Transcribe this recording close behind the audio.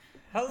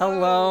Hello.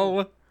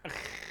 Hello.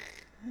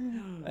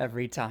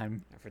 Every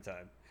time. Every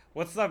time.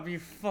 What's up, you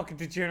fucking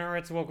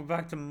degenerates? Welcome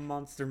back to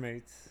Monster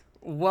Mates.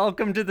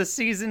 Welcome to the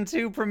season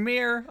 2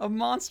 premiere of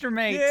Monster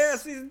Mates. Yeah,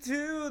 season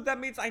 2. That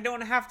means I don't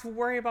have to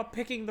worry about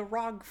picking the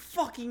wrong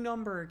fucking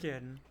number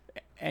again.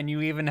 And you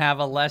even have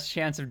a less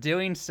chance of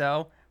doing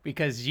so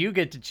because you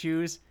get to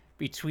choose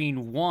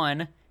between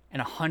 1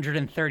 and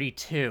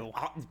 132.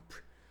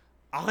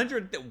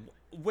 100.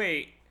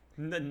 Wait,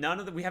 none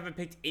of the. We haven't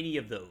picked any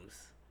of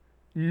those.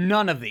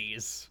 None of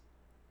these.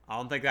 I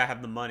don't think I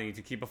have the money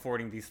to keep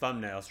affording these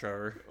thumbnails,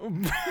 Trevor.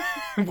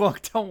 Well,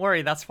 don't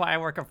worry. That's why I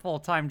work a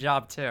full-time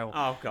job too.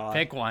 Oh god.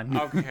 Pick one.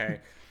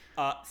 Okay.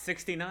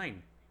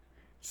 69.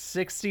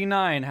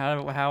 69.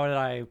 How would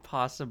I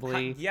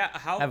possibly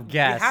have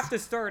guessed? We have to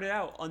start it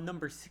out on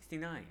number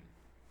 69.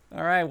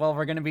 All right, well,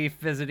 we're going to be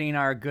visiting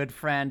our good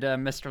friend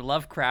Mr.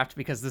 Lovecraft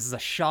because this is a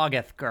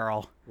Shoggoth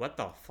girl. What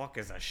the fuck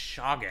is a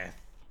Shoggoth?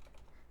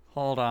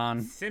 Hold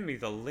on. Send me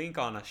the link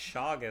on a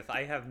Shoggoth.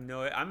 I have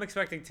no... I'm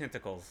expecting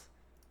tentacles.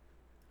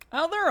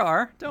 Oh, there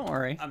are. Don't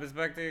worry. I'm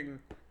expecting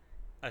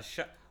a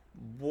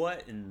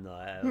What in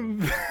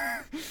the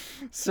hell?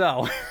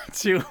 So,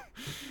 to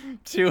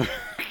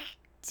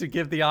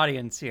give the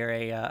audience here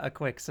a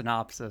quick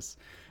synopsis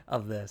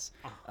of this.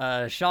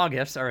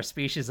 Shoggoths are a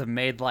species of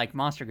maid-like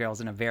monster girls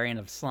and a variant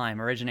of slime,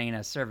 originating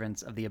as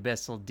servants of the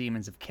abyssal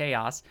demons of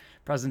chaos.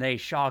 Present-day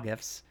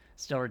Shoggoths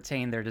still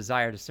retain their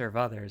desire to serve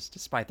others.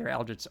 Despite their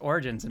eldritch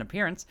origins and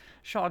appearance,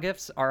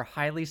 Shoggoths are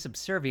highly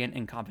subservient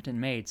and competent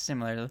maids,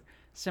 similar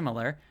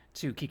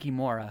to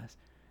Kikimora.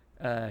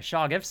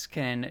 Shoggoths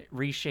can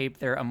reshape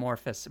their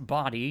amorphous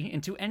body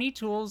into any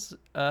tools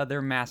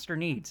their master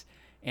needs,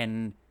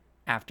 and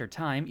after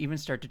time, even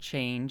start to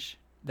change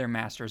their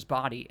master's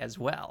body as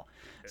well.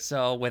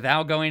 So,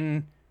 without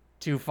going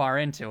too far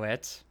into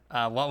it,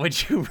 what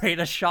would you rate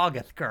a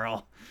Shoggoth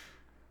girl?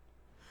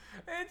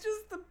 It's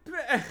just the...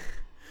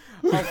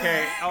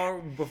 Okay,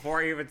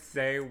 before I even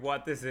say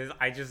what this is,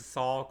 I just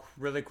saw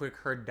really quick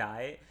her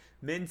diet.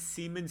 Men's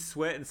semen,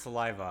 sweat, and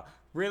saliva.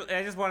 Really,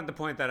 I just wanted to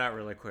point that out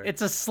really quick.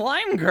 It's a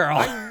slime girl.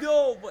 I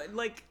know, but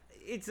like,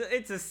 it's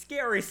a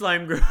scary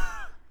slime girl.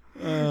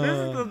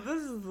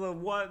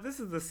 This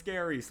is the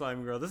scary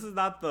slime girl. This is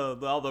not the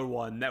other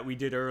one that we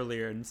did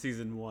earlier in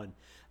season 1.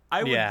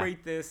 I would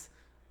rate this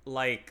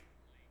like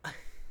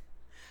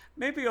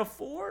maybe a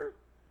 4.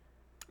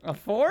 A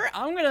 4?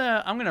 I'm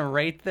gonna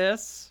rate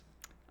this.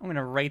 I'm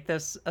gonna rate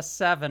this a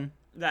 7.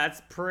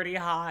 That's pretty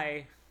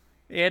high.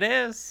 It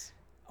is.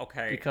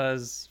 Okay.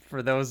 Because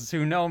for those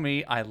who know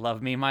me, I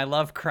love me my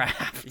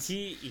Lovecraft.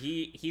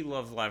 He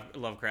loves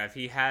Lovecraft.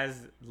 He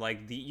has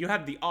like you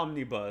have the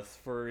omnibus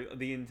for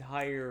the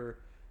entire.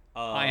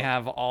 I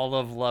have all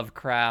of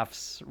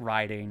Lovecraft's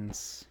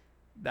writings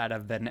that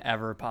have been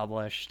ever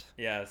published.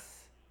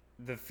 Yes,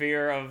 the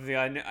fear of the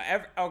unknown.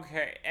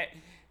 Okay,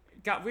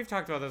 God, we've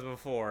talked about this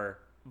before.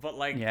 But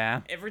like,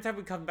 every time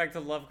we come back to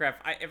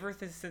Lovecraft, ever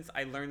since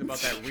I learned about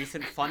that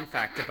recent fun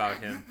fact about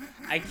him,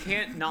 I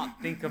can't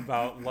not think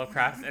about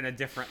Lovecraft in a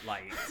different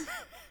light.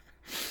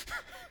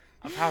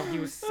 Of how he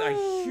was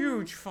a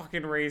huge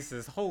fucking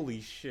racist. Holy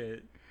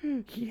shit.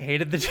 He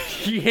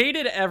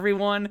hated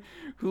everyone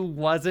who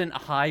wasn't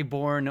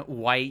highborn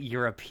white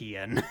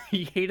European.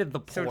 He hated the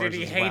poor. So did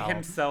he hate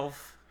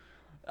himself?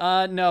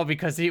 No,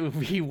 because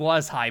he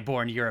was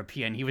highborn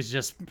European.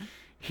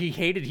 He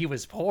hated he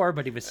was poor,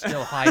 but he was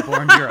still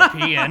highborn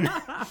European.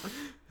 I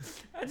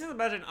just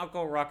imagine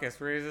Uncle Ruckus,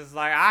 where he's just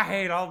like, I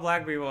hate all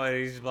black people, and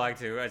he's black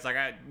too. It's like,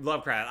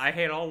 Lovecraft, I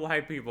hate all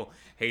white people.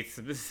 Hates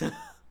them.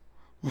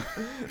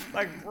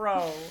 Like,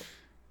 bro.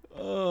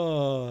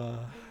 Oh.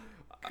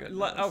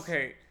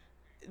 Okay,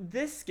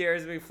 this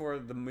scares me for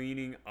the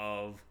meaning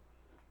of,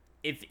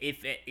 if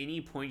at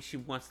any point she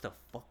wants to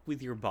fuck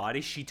with your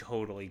body, she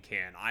totally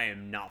can. I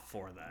am not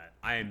for that.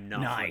 I am not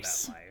for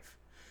that life.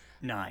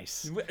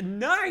 Nice.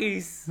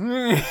 Nice. She's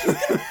gonna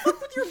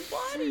fuck with your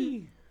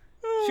body.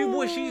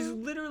 She's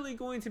literally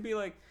going to be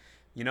like,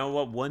 you know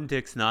what? One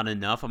dick's not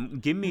enough.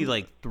 Give me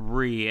like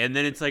 3, and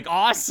then it's like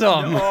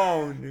awesome.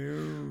 Oh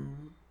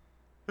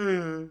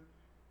no.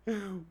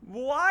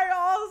 Why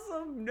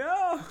awesome?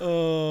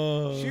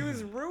 No. She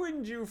was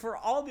ruined you for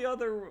every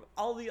other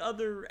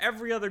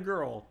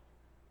girl.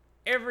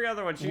 Every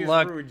other one, she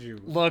has ruined you.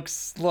 Look,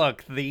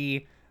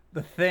 the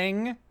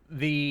thing,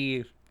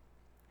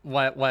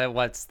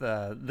 what's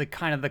the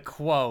kind of the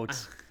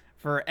quote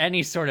for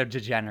any sort of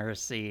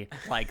degeneracy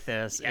like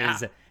this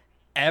is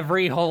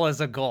every hole is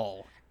a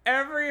goal.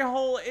 Every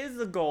hole is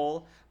a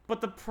goal,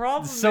 but the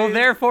problem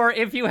therefore,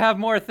 if you have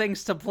more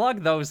things to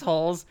plug those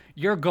holes,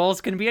 your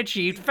goals can be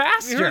achieved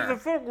faster. Here's the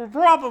fucking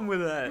problem with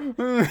that.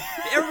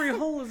 Every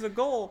hole is a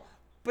goal,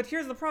 but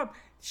here's the problem.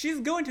 She's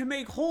going to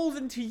make holes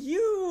into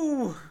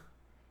you.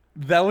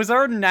 Those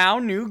are now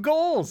new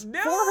goals for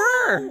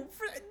her.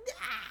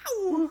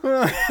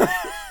 No.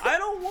 I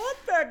don't want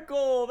that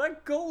goal.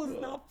 That goal is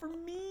not for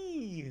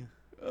me.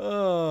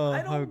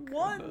 I don't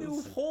want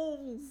new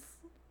holes.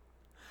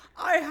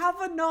 I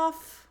have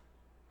enough.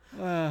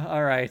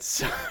 All right,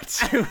 so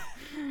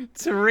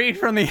To read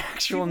from the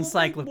actual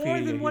encyclopedia.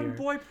 More than one here.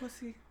 boy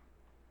pussy.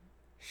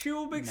 She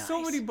will make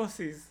so many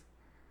pussies.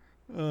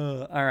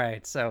 All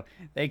right, so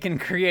they can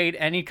create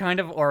any kind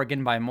of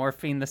organ by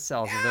morphing the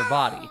cells of their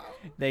body.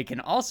 They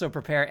can also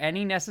prepare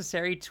any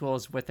necessary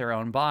tools with their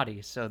own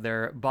body, so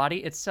their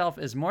body itself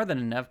is more than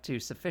enough to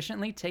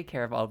sufficiently take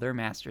care of all their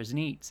master's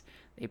needs.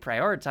 They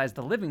prioritize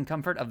the living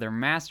comfort of their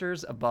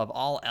masters above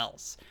all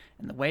else,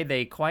 and the way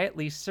they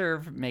quietly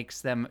serve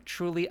makes them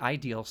truly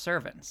ideal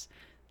servants.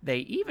 They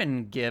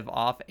even give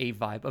off a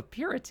vibe of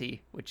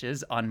purity, which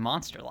is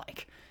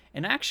unmonster-like.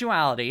 In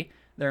actuality,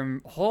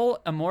 their whole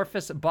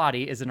amorphous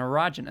body is an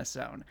erogenous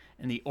zone,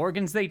 and the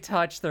organs they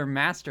touch their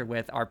master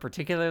with are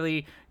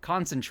particularly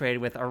concentrated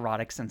with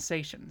erotic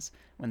sensations.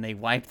 When they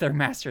wipe their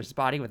master's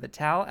body with a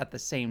towel at the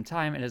same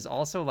time, it is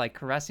also like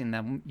caressing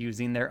them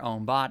using their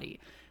own body.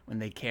 When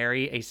they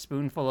carry a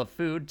spoonful of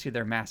food to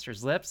their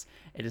master's lips,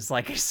 it is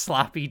like a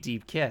sloppy,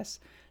 deep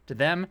kiss. To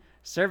them,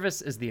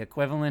 service is the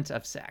equivalent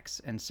of sex,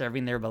 and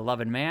serving their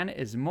beloved man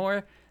is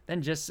more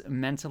than just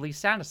mentally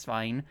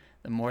satisfying.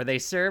 The more they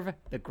serve,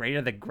 the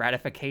greater the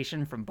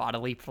gratification from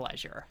bodily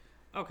pleasure.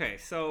 Okay,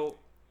 so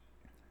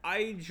I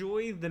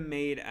enjoy the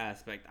maid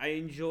aspect. I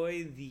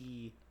enjoy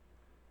the,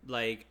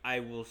 like, I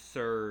will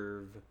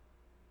serve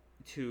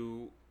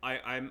to,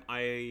 I'm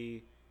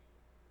a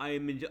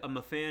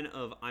fan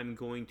of I'm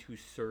going to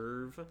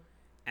serve,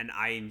 and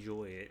I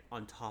enjoy it,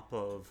 on top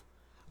of,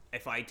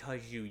 if I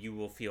touch you, you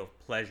will feel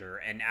pleasure,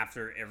 and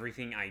after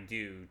everything I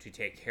do to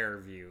take care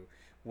of you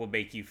will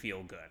make you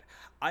feel good.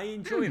 I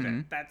enjoy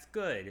that. That's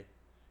good.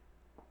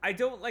 I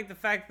don't like the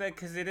fact that,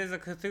 because it is a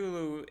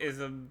Cthulhu, is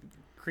a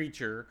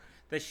creature,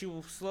 that she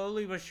will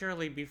slowly but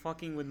surely be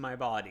fucking with my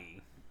body.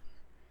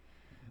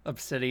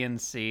 Obsidian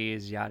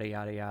seas, yada,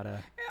 yada,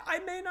 yada. I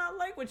may not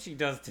like what she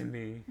does to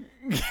me.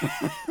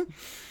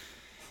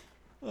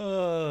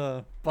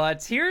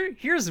 But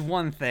here's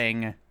one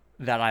thing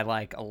that I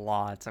like a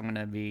lot. I'm going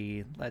to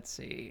be, let's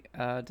see.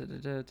 Where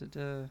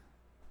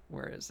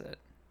is it?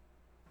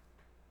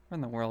 Where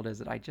in the world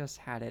is it? I just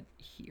had it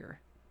here.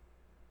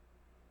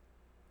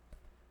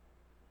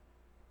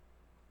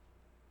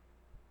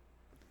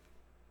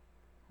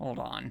 Hold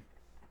on.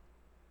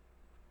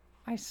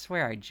 I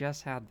swear I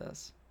just had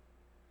this.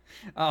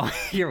 Oh,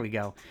 here we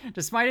go.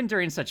 Despite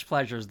enduring such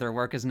pleasures, their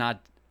work is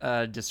not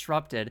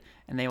disrupted,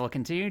 and they will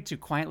continue to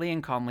quietly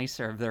and calmly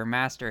serve their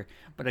master.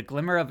 But a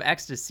glimmer of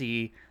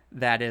ecstasy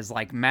that is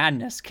like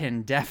madness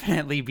can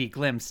definitely be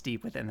glimpsed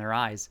deep within their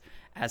eyes.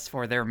 As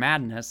for their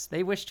madness,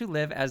 they wish to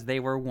live as they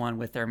were one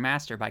with their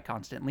master by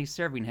constantly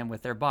serving him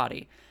with their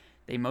body.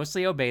 They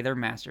mostly obey their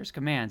master's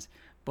commands,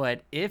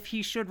 but if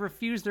he should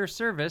refuse their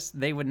service,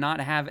 they would not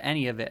have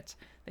any of it.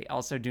 They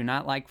also do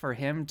not like for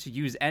him to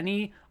use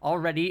any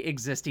already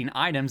existing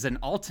items, and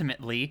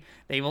ultimately,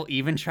 they will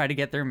even try to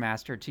get their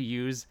master to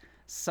use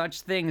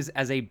such things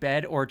as a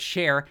bed or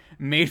chair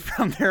made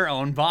from their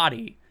own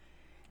body.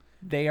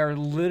 They are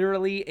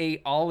literally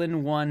a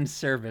all-in-one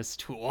service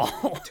tool.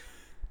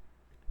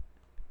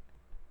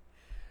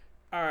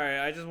 All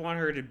right, I just want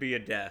her to be a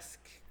desk.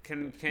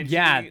 Can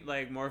she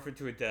like morph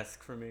into a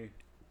desk for me?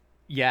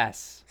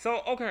 Yes.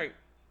 So okay.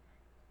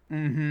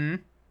 Mm-hmm.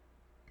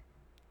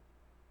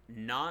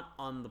 Not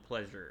on the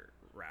pleasure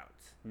route.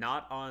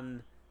 Not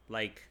on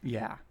like.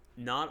 Yeah.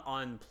 Not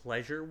on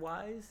pleasure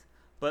wise,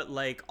 but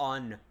like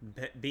on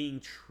being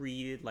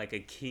treated like a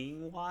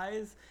king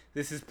wise.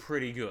 This is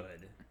pretty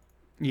good.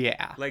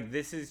 Yeah. Like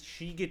this is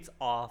she gets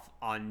off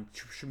on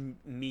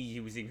me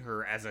using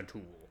her as a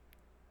tool.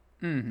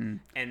 Mm-hmm.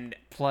 And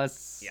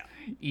plus,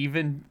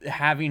 even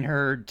having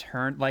her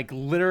turn, like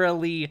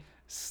literally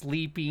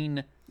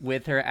sleeping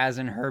with her, as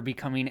in her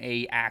becoming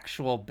a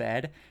actual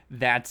bed,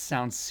 that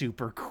sounds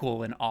super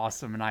cool and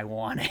awesome, and I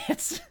want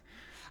it.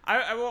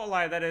 I won't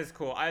lie, that is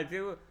cool. I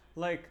do,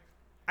 like,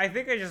 I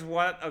think I just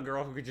want a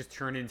girl who could just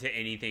turn into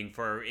anything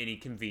for any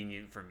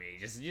convenient for me.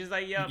 Just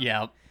like,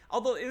 Yep.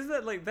 Although, isn't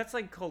that, like, that's,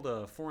 like, called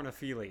a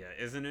fornophilia,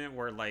 isn't it?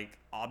 Where, like,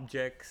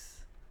 objects...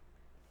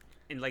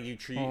 And like you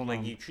treat,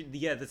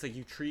 that's like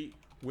you treat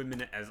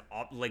women as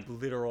like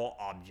literal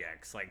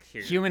objects, like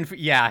here. Human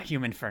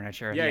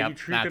furniture. Yeah, yep, you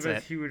treat them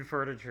as human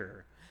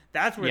furniture.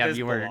 That's where this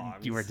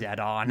belongs. You were dead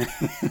on.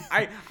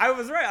 I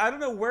was right. I don't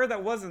know where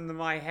that was in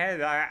my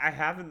head. I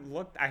haven't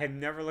looked. I had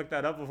never looked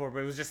that up before, but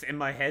it was just in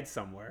my head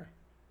somewhere.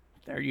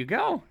 There you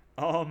go.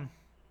 But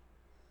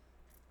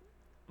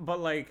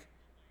like,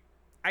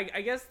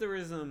 I guess there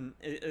is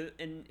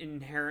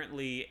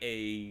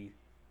inherently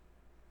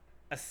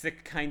a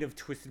sick kind of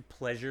twisted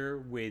pleasure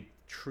with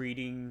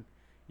treating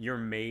your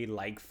maid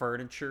like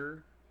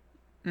furniture.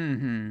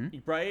 Mm-hmm.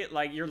 Right?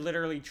 Like, you're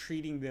literally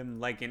treating them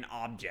like an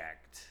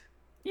object.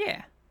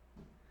 Yeah.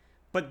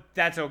 But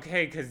that's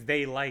okay, because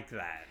they like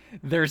that.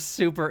 They're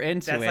super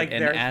into that's it. Like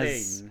and their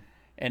thing.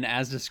 And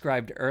as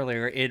described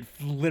earlier, it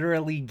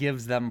literally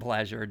gives them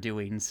pleasure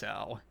doing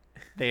so.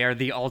 They are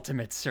the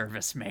ultimate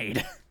service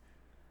maid.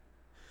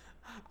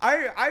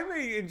 I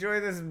may enjoy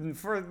this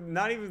for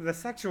not even the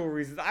sexual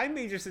reasons. I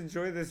may just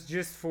enjoy this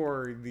just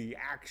for the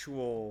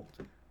actual...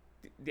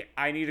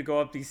 I need to go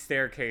up these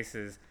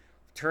staircases.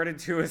 Turn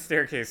into a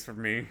staircase for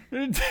me.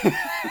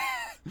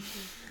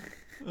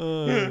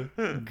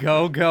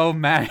 Go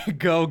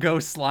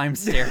slime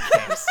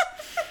staircase.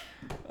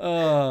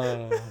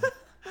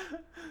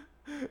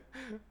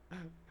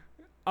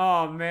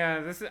 Oh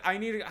man,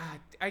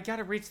 I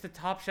gotta reach the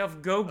top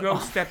shelf. Go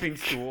stepping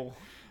stool.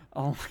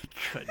 Oh my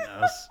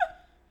goodness.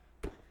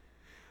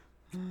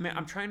 Man,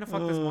 I'm trying to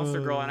fuck this monster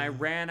girl and I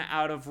ran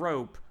out of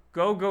rope.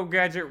 Go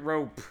gadget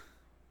rope.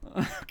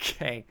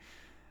 Okay.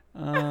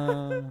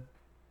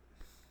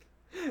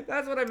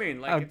 That's what I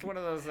mean. Like, it's one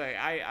of those things.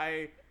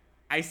 I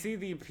see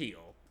the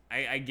appeal.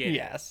 I get it.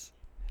 Yes.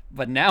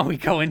 But now we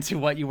go into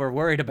what you were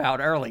worried about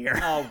earlier.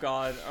 Oh,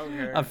 God.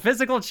 Okay. A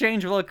physical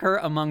change will occur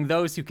among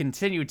those who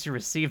continue to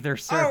receive their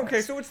service. Oh,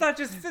 okay, so it's not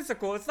just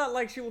physical. It's not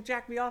like she will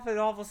jack me off and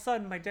all of a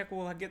sudden my deck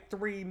will get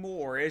 3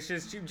 more. It's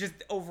just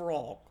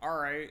overall. All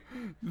right.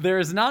 There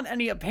is not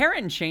any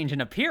apparent change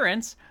in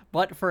appearance,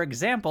 but for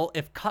example,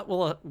 if cut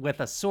with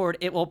a sword,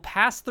 it will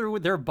pass through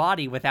their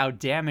body without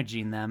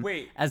damaging them,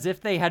 as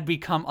if they had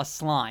become a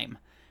slime.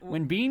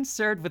 When being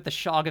served with the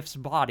Shoggoth's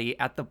body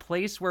at the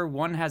place where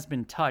one has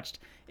been touched,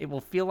 it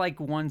will feel like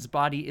one's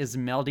body is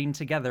melding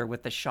together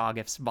with the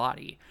Shoggoth's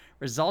body,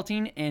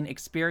 resulting in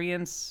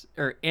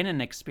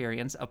an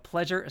experience of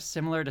pleasure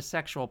similar to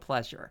sexual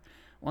pleasure.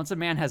 Once a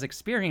man has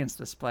experienced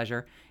this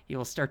pleasure, he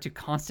will start to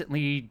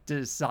constantly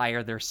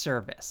desire their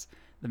service.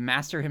 The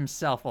master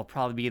himself will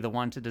probably be the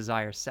one to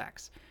desire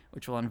sex,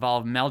 which will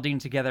involve melding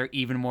together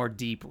even more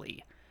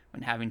deeply.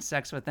 When having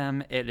sex with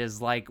them, it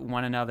is like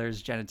one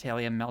another's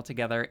genitalia melt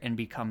together and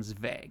becomes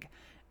vague.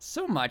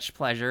 So much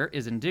pleasure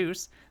is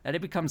induced that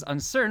it becomes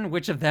uncertain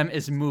which of them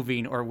is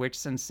moving or which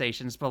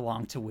sensations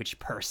belong to which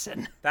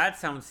person. That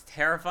sounds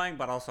terrifying,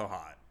 but also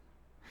hot.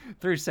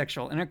 Through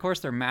sexual intercourse,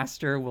 their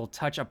master will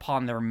touch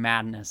upon their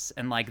madness,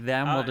 and like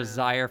them will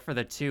desire for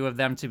the two of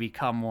them to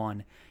become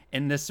one.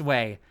 In this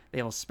way,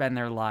 they will spend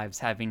their lives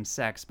having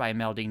sex by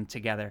melding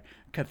together.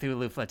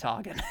 Cthulhu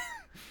Flatagan.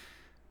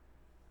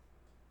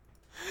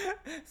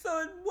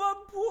 So at one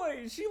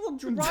point, she will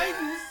drive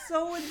you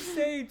so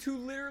insane to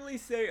literally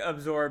say,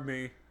 absorb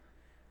me,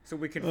 so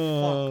we can fuck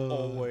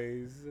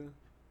always.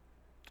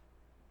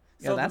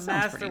 Yeah, so that the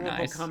sounds master pretty will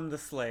nice. become the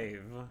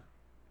slave.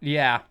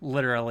 Yeah,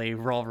 literally,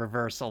 role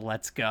reversal,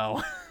 let's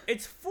go.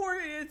 It's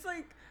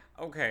like,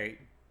 okay.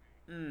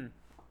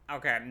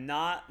 Okay, I'm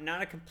not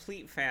a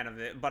complete fan of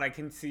it, but I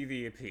can see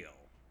the appeal.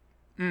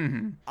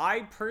 Mm-hmm.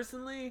 I'm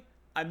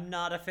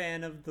not a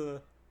fan of the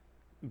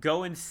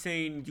go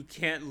insane, you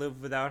can't live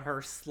without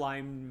her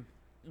slime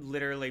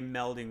literally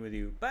melding with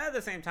you. But at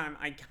the same time,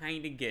 I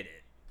kind of get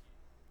it.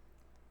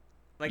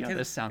 Like,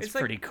 this sounds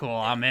pretty cool.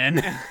 I'm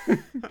in.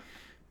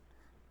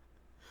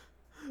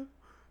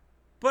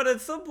 But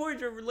at some point,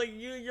 you're like,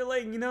 you're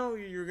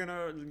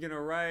gonna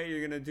write,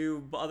 you're gonna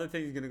do other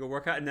things, you're gonna go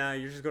work out. Now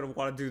you're just gonna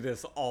want to do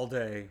this all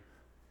day.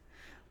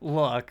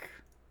 Look,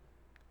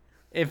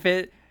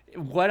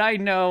 what I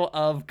know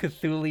of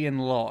Cthulian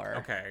lore,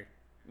 okay,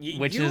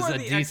 which is a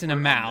decent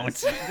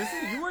amount.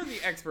 You are the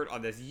expert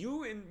on this.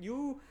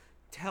 You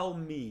tell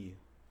me.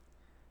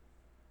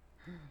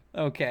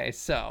 Okay,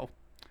 so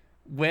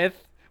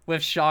with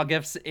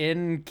Shoggoths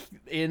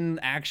in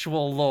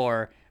actual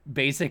lore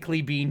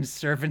basically being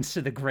servants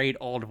to the Great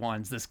Old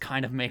Ones, this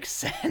kind of makes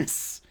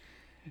sense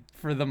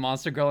for the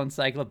Monster Girl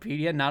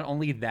Encyclopedia. Not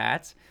only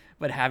that,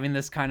 but having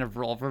this kind of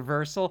role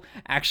reversal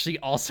actually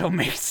also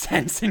makes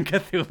sense in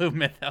Cthulhu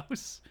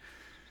mythos.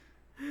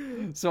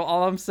 So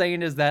all I'm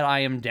saying is that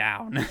I am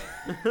down.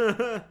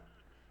 I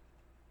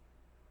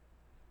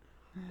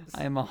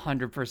am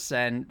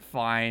 100%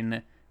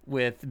 fine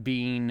with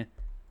being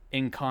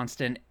in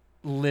constant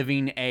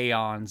living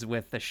aeons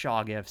with the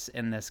Shoggoths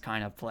in this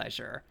kind of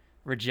pleasure.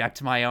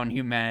 Reject my own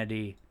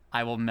humanity.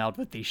 I will meld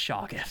with these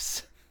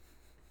Shoggoths.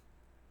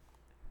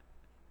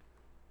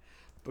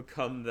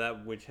 Become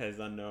that which has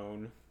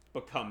unknown.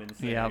 Become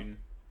insane. Yep.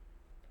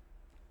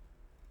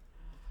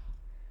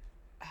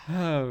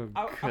 Oh,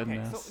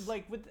 goodness.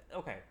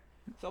 Okay,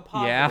 so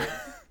positive.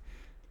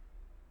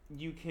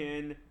 She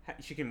can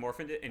morph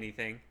into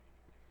anything.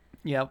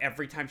 Yep.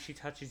 Every time she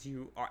touches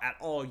you or at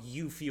all,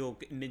 you feel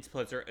immense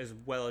pleasure as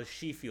well as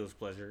she feels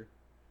pleasure.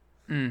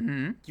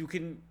 Mm-hmm.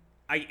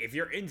 If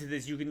you're into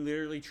this, you can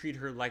literally treat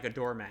her like a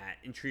doormat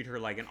and treat her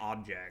like an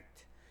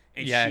object.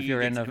 And yeah, she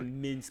gets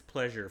immense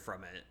pleasure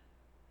from it.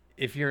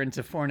 If you're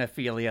into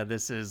pornophilia,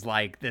 this is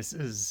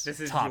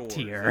top yours.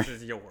 tier. This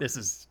is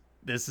yours.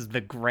 This is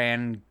the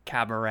grand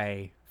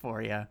cabaret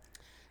for you.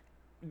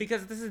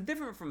 Because this is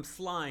different from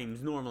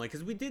slimes normally.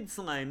 Because we did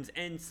slimes,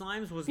 and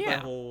slimes was the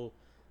whole,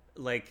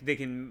 like, they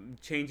can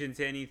change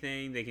into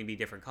anything. They can be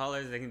different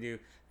colors. They can do...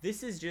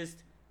 This is just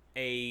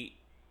a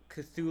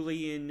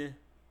Cthulian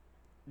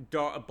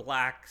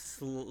black,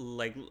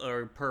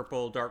 or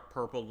purple, dark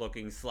purple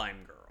looking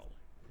slime girl.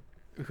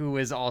 Who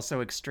is also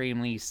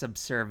extremely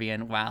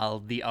subservient, while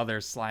the other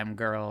slime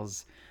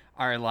girls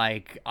are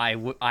like, I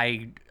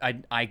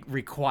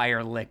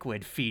require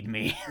liquid, feed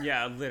me.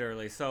 Yeah,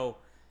 literally. So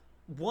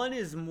one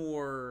is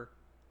more,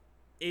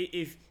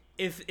 if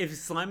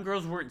slime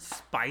girls weren't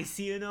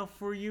spicy enough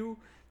for you,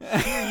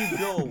 Here you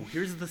go.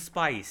 Here's the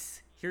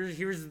spice.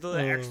 Here's the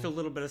extra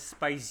little bit of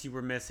spice you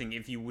were missing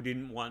if you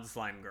didn't want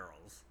slime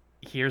girls.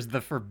 Here's the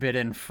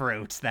forbidden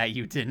fruit that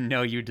you didn't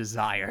know you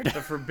desired.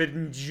 The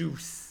forbidden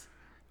juice.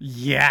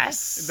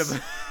 Yes.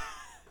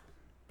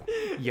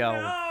 Yo,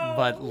 no.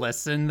 But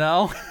listen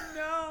though.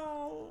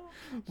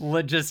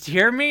 No. Just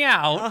hear me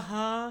out.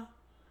 Uh-huh.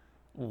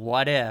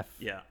 What if?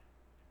 Yeah.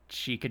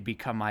 She could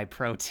become my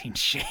protein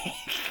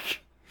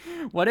shake.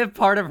 What if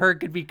part of her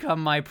could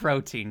become my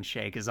protein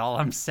shake is all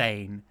I'm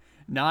saying.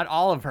 Not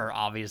all of her,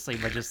 obviously,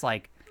 but just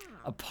like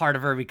a part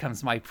of her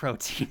becomes my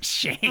protein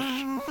shake.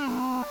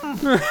 What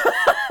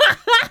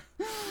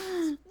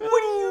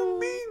do you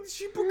mean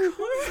she becomes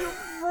your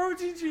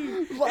protein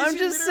shake? Well, I'm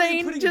just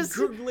saying,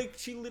 like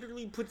she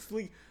literally puts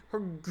like her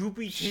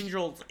goopy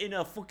tendrils in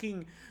a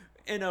fucking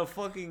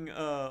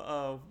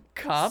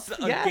cup,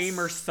 a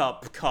gamer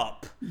sup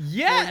cup.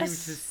 Yes, for you to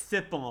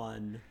sip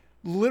on.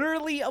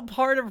 Literally a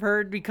part of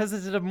her, because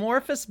it's an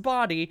amorphous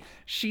body,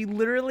 she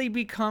literally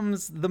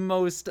becomes the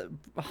most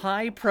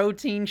high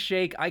protein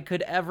shake I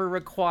could ever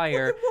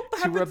require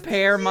to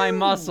repair my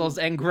muscles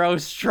and grow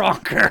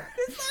stronger.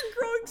 It's not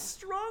growing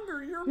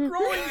stronger. You're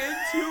growing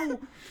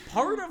into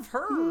part of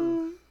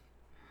her.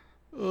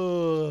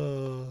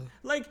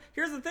 Like,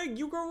 here's the thing.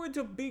 You grow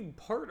into a big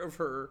part of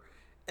her,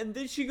 and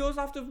then she goes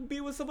off to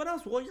be with someone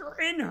else. Well, you're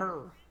in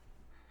her.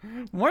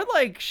 More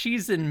like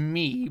she's in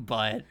me,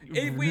 but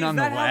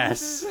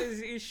nonetheless.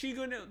 Is she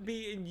going to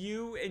be in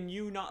you and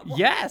you not? Well,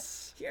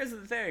 yes. Here's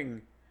the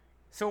thing.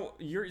 So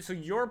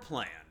your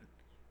plan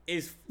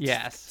is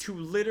to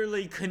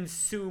literally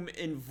consume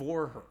and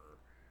vor her.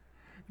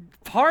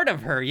 Part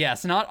of her,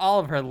 yes, not all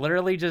of her.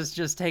 Literally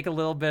just take a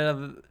little bit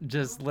of,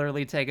 just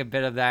literally take a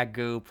bit of that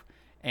goop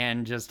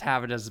and just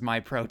have it as my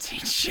protein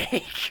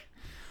shake.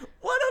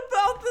 What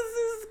about this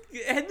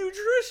is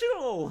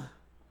nutritional?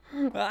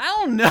 I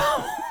don't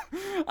know.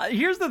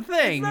 Here's the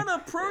thing. It's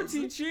not a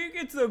protein shake,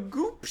 it's a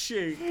goop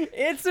shake.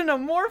 It's an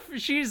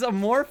she's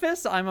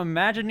amorphous. I'm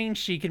imagining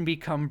she can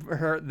become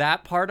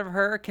that part of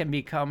her can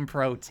become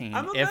protein.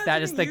 If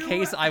that is the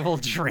case, I will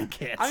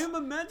drink it. I am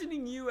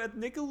imagining you at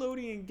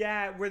Nickelodeon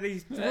Gat where they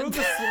throw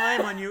the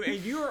slime on you and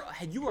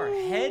you are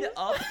head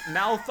up,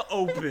 mouth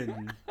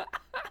open.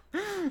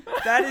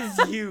 That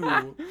is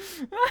you.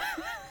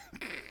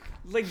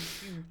 Like,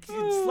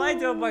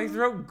 slide down my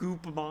throat,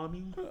 goop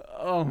mommy.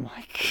 Oh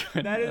my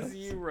goodness. That is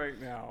you right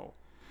now.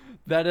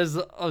 That is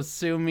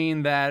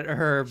assuming that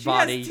her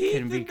body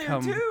can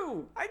become. She has teeth in there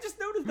too. I just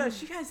noticed that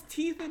she has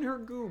teeth in her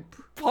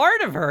goop.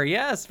 Part of her,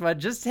 yes, but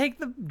just take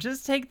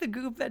the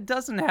goop that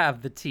doesn't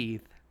have the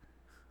teeth.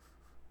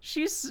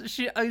 She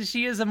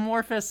is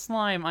amorphous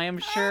slime. I am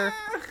sure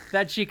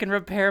that she can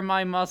repair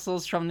my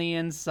muscles from the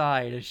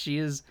inside. She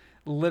is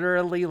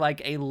literally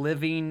like a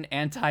living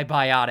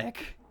antibiotic.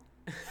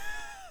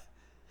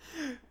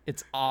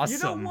 It's awesome.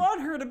 You don't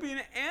want her to be an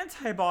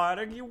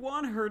antibiotic. You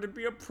want her to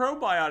be a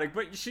probiotic,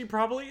 but she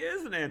probably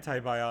is an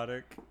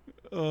antibiotic.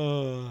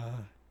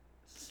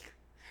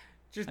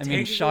 Just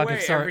taking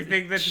away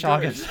everything that's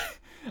good.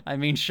 I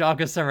mean,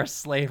 Shoggoths are a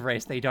slave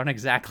race. They don't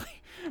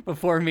exactly,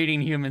 before meeting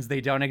humans,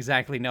 they don't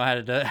exactly know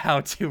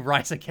how to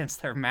rise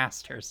against their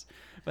masters.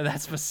 But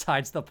that's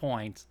besides the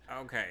point.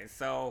 Okay,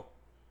 so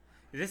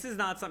this is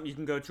not something you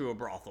can go to a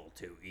brothel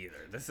to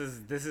either. This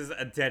is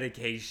a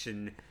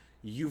dedication.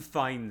 You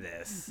find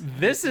this.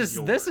 This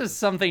is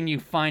something you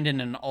find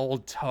in an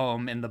old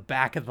tome in the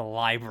back of the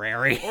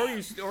library.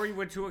 Or you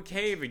went to a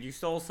cave and you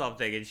stole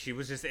something and she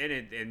was just in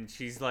it and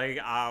she's like,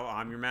 "Oh,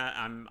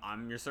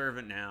 I'm your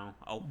servant now."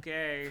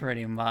 Okay.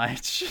 Pretty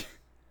much.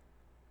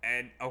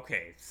 And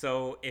okay,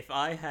 so if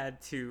I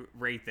had to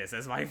rate this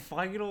as my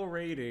final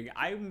rating,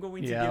 I'm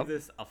going to give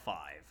this a 5.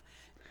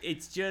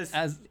 It's just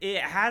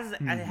it has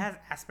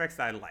aspects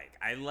that I like.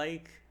 I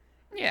like.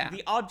 Yeah.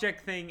 The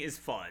object thing is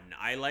fun.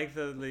 I like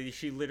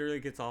she literally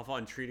gets off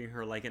on treating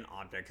her like an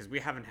object because we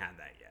haven't had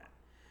that yet.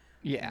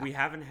 Yeah. We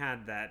haven't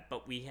had that,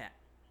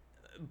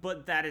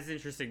 but that is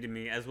interesting to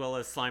me, as well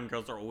as slime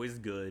girls are always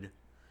good.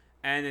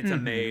 And it's a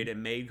maid,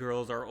 and maid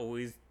girls are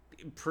always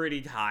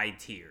pretty high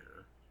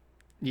tier.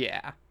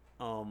 Yeah.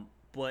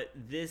 But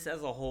this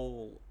as a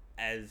whole,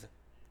 as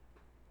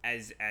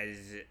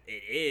it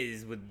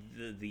is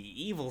with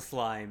the evil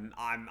slime,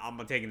 I'm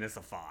taking this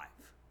a 5.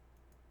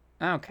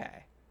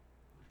 Okay.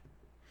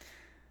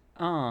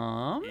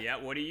 Yeah,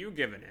 what are you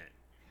giving it?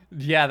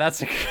 Yeah, that's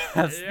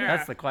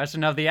the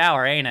question of the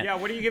hour, ain't it? Yeah,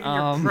 what are you giving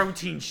your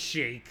protein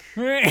shake?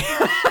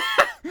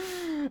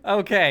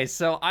 Okay,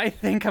 so I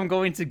think I'm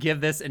going to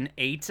give this an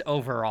 8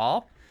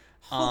 overall.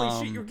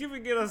 Holy shit, you're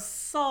giving it a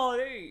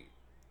solid 8.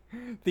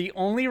 The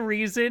only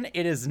reason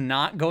it is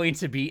not going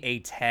to be a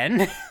 10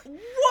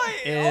 what?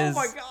 Oh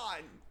my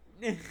god.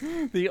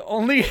 The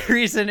only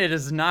reason it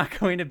is not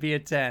going to be a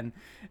 10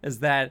 is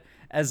that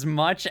as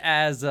much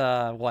as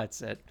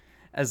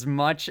as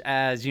much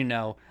as, you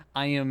know,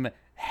 I am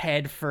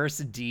head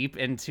first deep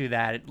into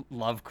that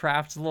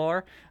Lovecraft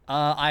lore,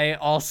 I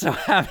also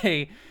have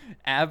a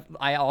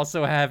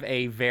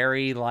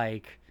very,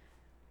 like,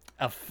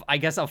 I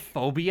guess a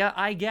phobia,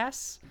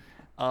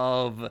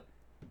 of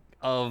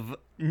of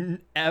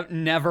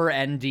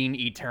never-ending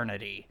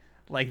eternity.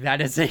 Like,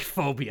 that is a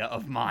phobia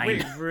of mine.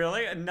 Wait,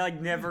 really? Like,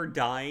 never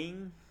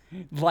dying?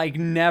 Like,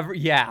 never...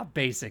 Yeah,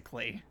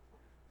 basically.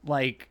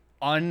 Like,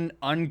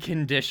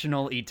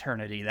 unconditional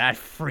eternity. That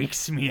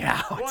freaks me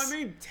out. Well, I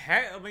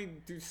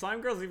mean, do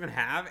slime girls even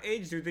have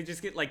age? Do they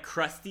just get, like,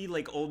 crusty,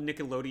 like, old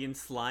Nickelodeon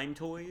slime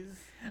toys?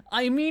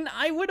 I mean,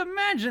 I would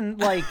imagine,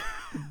 like,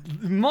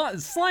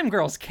 slime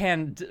girls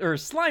can... Or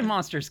slime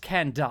monsters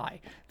can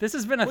die. This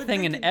has been a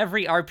thing in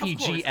every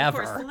RPG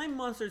ever. Of course, slime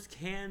monsters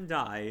can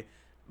die.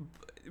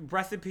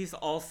 Rest in peace,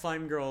 all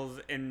slime girls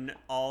in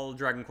all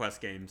Dragon Quest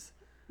games.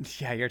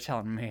 Yeah, you're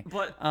telling me.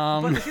 But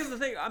here's the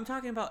thing: I'm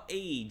talking about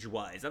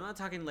age-wise. I'm not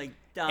talking like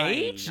dying.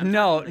 Age?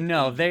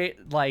 No.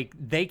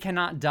 They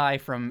cannot die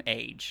from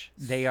age.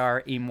 They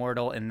are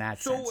immortal in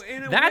that sense. So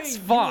in a that's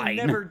way, fine.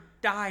 You will never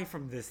die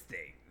from this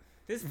thing.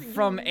 This thing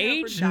from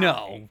age,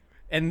 no,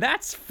 and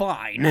that's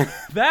fine.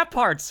 That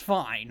part's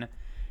fine,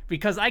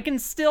 because I can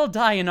still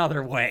die in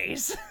other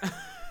ways.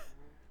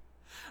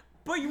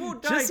 But you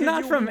won't die. Just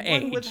not from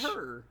age. With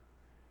her.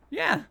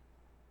 Yeah.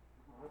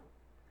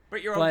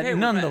 But you're okay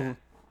with that.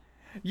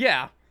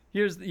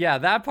 Yeah.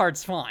 That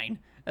part's fine.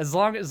 As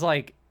long as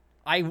like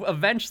I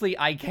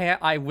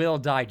will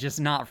die, just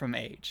not from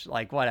age.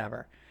 Like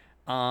whatever.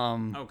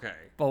 Okay.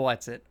 But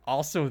what's it?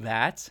 Also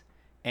that,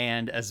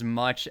 and as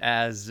much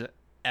as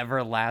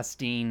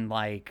everlasting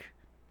like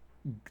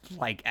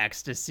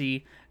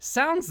ecstasy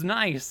sounds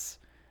nice.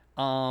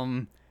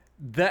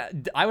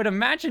 That I would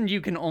imagine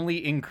you can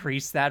only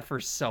increase that for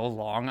so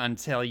long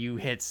until you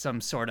hit some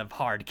sort of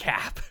hard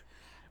cap.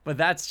 But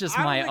that's just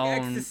my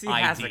own ecstasy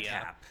idea. Has a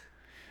cap.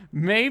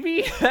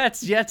 Maybe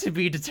that's yet to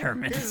be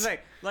determined. Here's the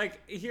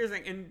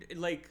thing, and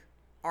like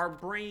our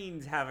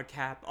brains have a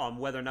cap on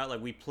whether or not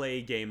like we play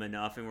a game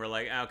enough, and we're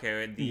like,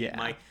 okay,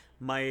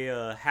 my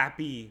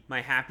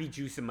happy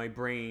juice in my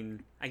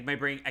brain, I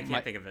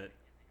can't think of it.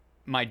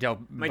 My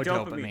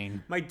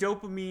dopamine.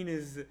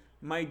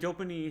 My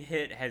dopamine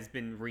hit has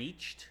been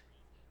reached.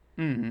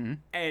 Mm-hmm.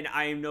 And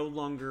I no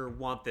longer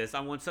want this.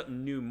 I want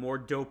something new, more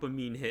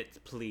dopamine hits,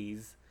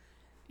 please.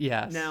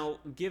 Yes. Now,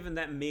 given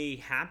that may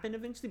happen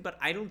eventually, but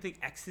I don't think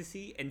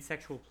ecstasy and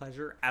sexual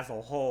pleasure as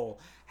a whole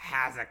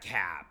has a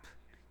cap.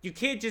 You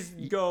can't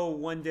just go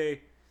one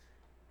day,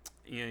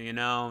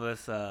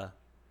 this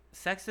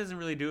sex doesn't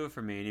really do it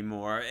for me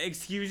anymore.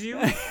 Excuse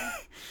you?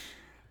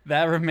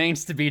 That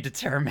remains to be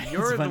determined.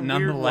 You're but the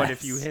nonetheless, weird one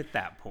if you hit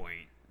that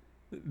point.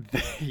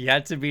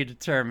 Yet to be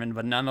determined,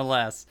 but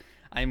nonetheless,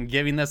 I'm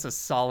giving this a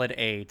solid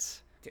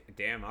 8.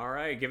 Damn, all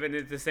right. Giving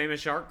it the same as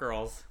Shark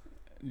Girls.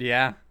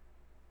 Yeah.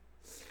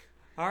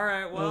 All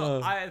right,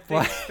 well,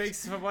 thanks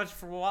so much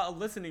for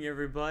listening,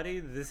 everybody.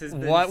 This has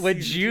been What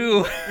would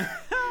you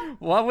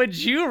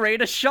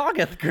rate a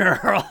Shoggoth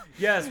girl?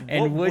 Yes,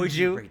 and would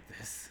you rate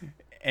this?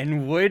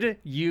 And would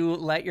you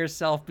let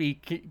yourself be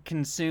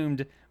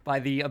consumed by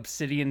the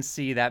obsidian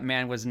sea that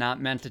man was not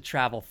meant to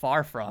travel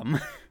far from?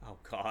 Oh,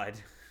 God.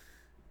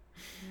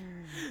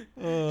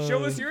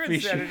 Show us your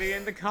insanity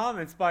in the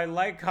comments by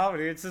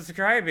commenting, and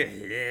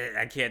subscribing.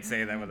 I can't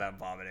say that without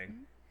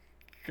vomiting.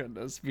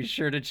 Goodness, be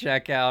sure to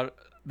check out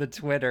the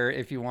Twitter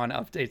if you want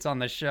updates on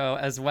the show,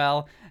 as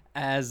well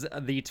as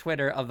the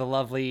Twitter of the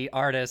lovely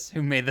artists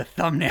who made the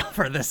thumbnail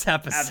for this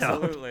episode.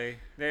 Absolutely.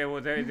 They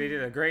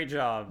did a great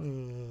job.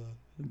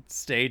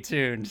 Stay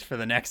tuned for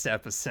the next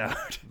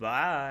episode.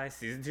 Bye.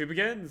 Season 2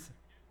 begins.